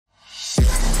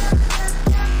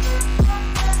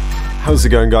How's it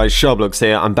going, guys? SharkBlox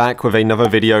here. I'm back with another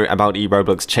video about the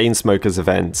Roblox Chainsmokers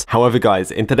event. However, guys,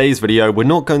 in today's video, we're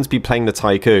not going to be playing the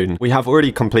Tycoon. We have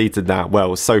already completed that,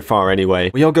 well, so far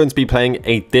anyway. We are going to be playing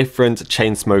a different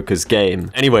Chainsmokers game.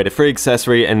 Anyway, the free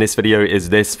accessory in this video is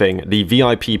this thing, the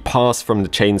VIP pass from the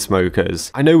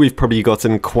Chainsmokers. I know we've probably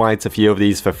gotten quite a few of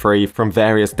these for free from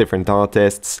various different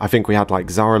artists. I think we had like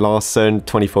Zara Larsson,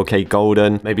 24K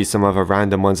Golden, maybe some other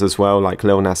random ones as well, like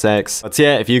Lil Nas X. But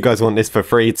yeah, if you guys want this for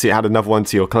free to add another one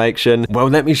to your collection, well,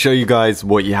 let me show you guys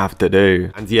what you have to do.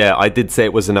 And yeah, I did say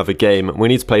it was another game. We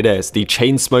need to play this, the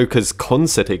Chainsmokers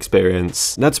Concert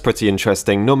Experience. That's pretty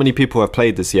interesting. Not many people have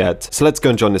played this yet. So let's go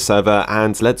and join the server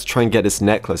and let's try and get this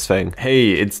necklace thing.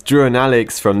 Hey, it's Drew and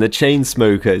Alex from the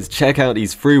Chainsmokers. Check out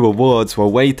these free rewards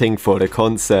while waiting for the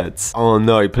concerts. Oh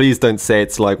no, please don't say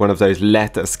it's like one of those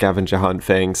letter scavenger hunt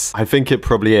things. I think it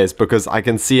probably is because I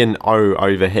can see an O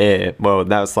over here. Well,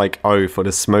 that's like O for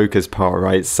the smokers part,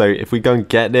 right? So if we go and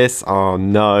get this, oh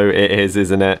no, it is,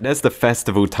 isn't it? There's the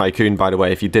Festival Tycoon, by the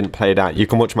way. If you didn't play that, you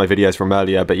can watch my videos from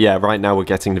earlier. But yeah, right now we're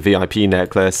getting the VIP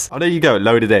necklace. Oh, there you go,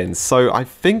 loaded in. So I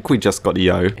think we just got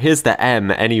the O. Here's the M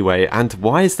anyway. And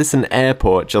why is this an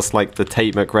airport, just like the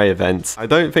Tate McRae event? I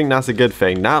don't think that's a good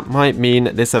thing. That might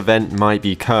mean this event might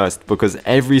be cursed because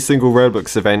every single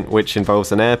Roblox event which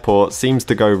involves an airport seems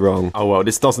to go wrong. Oh well,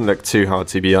 this doesn't look too hard,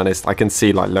 to be honest. I can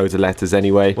see like loads of letters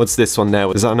anyway. What's this one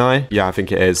there? Is that an I? Yeah, I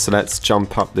think it is. So let's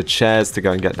jump up the chairs to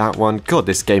go and get that one. God,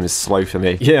 this game is slow for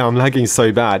me. Yeah, I'm lagging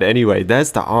so bad. Anyway,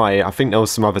 there's the I. I think there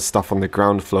was some other stuff on the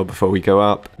ground floor before we go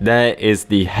up. There is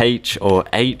the H, or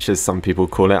H as some people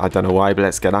call it. I don't know why, but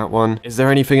let's get that one. Is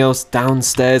there anything else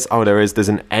downstairs? Oh, there is. There's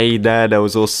an A there. There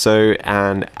was also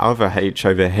an other H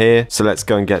over here. So let's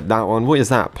go and get that one. What is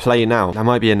that? Play now. That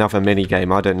might be another mini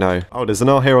game. I don't know. Oh, there's an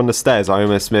R here on the stairs. I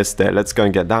almost missed it. Let's go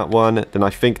and get that one. Then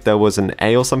I think there was an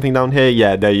A or something down here.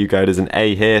 Yeah, there you go. There's an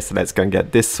A here. So let's go and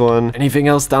get this one. Anything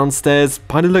else downstairs?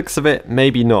 By the looks of it,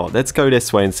 maybe not. Let's go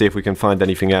this way and see if we can find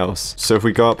anything else. So if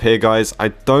we go up here, guys, I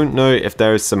don't know if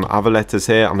there is some other letters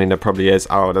here. I mean, there probably is.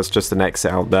 Oh, that's just an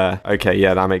exit out there. Okay,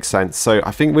 yeah, that makes sense. So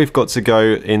I think we've got to go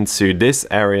into this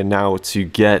area now to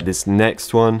get this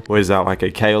next one. What is that, like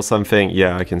a K or something?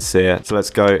 Yeah, I can see it. So let's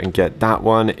go and get that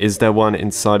one. Is there one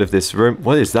inside of this room?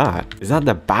 What is that? Is that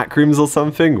the back rooms or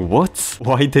something? What?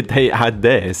 Why did they add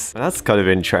this? That's kind of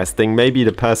interesting. Maybe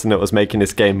the person that was making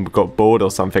this game got bored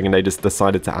or something and they just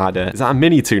decided to add it. Is that a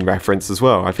Minitoon reference as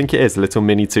well? I think it is, a little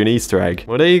Minitoon Easter egg.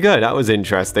 Well, there you go. That was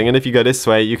interesting. And if you go this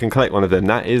way, you can collect one of them.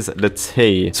 That is the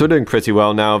T. So we're doing pretty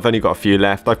well now. I've only got a few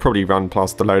left. I've probably run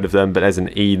past a load of them, but there's an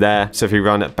E there. So if we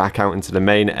run it back out into the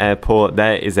main airport,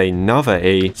 there is another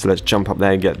E. So let's jump up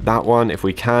there and get that one if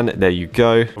we can. There you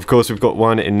go. Of course, we've got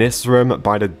one in this room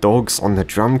by the dogs on the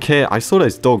drum kit. I saw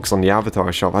those dogs on the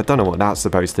avatar shop. I don't know what that's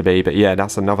supposed to be, but yeah,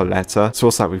 that's another letter. So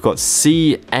what's that? We've got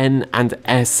C, N, and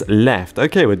S left.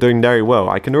 Okay, we're doing very well.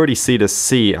 I can already see the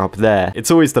C up there.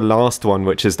 It's always the last one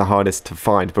which is the hardest to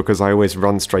find because I always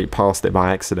run straight past it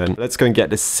by accident. Let's go and get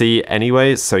the C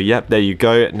anyway. So yep, there you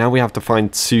go. Now we have to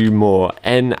find two more,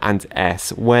 N and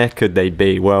S. Where could they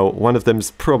be? Well, one of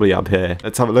them's probably up here.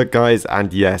 Let's have a look, guys.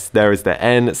 And yes, there is the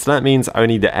N. So that means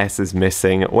only the S is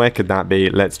missing. Where could that be?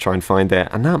 Let's try and find it.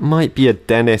 And that might be a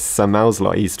Dennis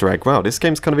Samauslot Easter egg. Wow, this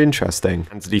game's kind of interesting.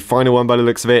 And the final one by the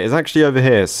looks of it is actually over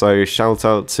here. So shout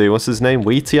out to, what's his name?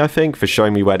 Wheaty, I think, for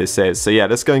showing me where this is. So yeah,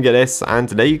 let's go and get this. And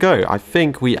there you go. I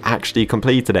think we actually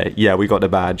completed it. Yeah, we got the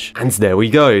badge. And there we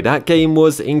go. That game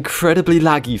was incredibly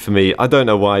laggy for me. I don't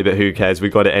know why, but who cares? We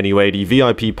got it anyway. The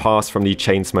VIP pass from the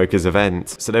Chainsmokers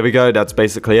event. So there we go. That's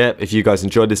basically it. If you guys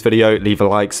enjoyed this video, leave a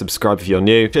like, subscribe if you're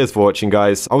new. Cheers for watching,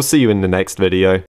 guys. I'll see you in the next video.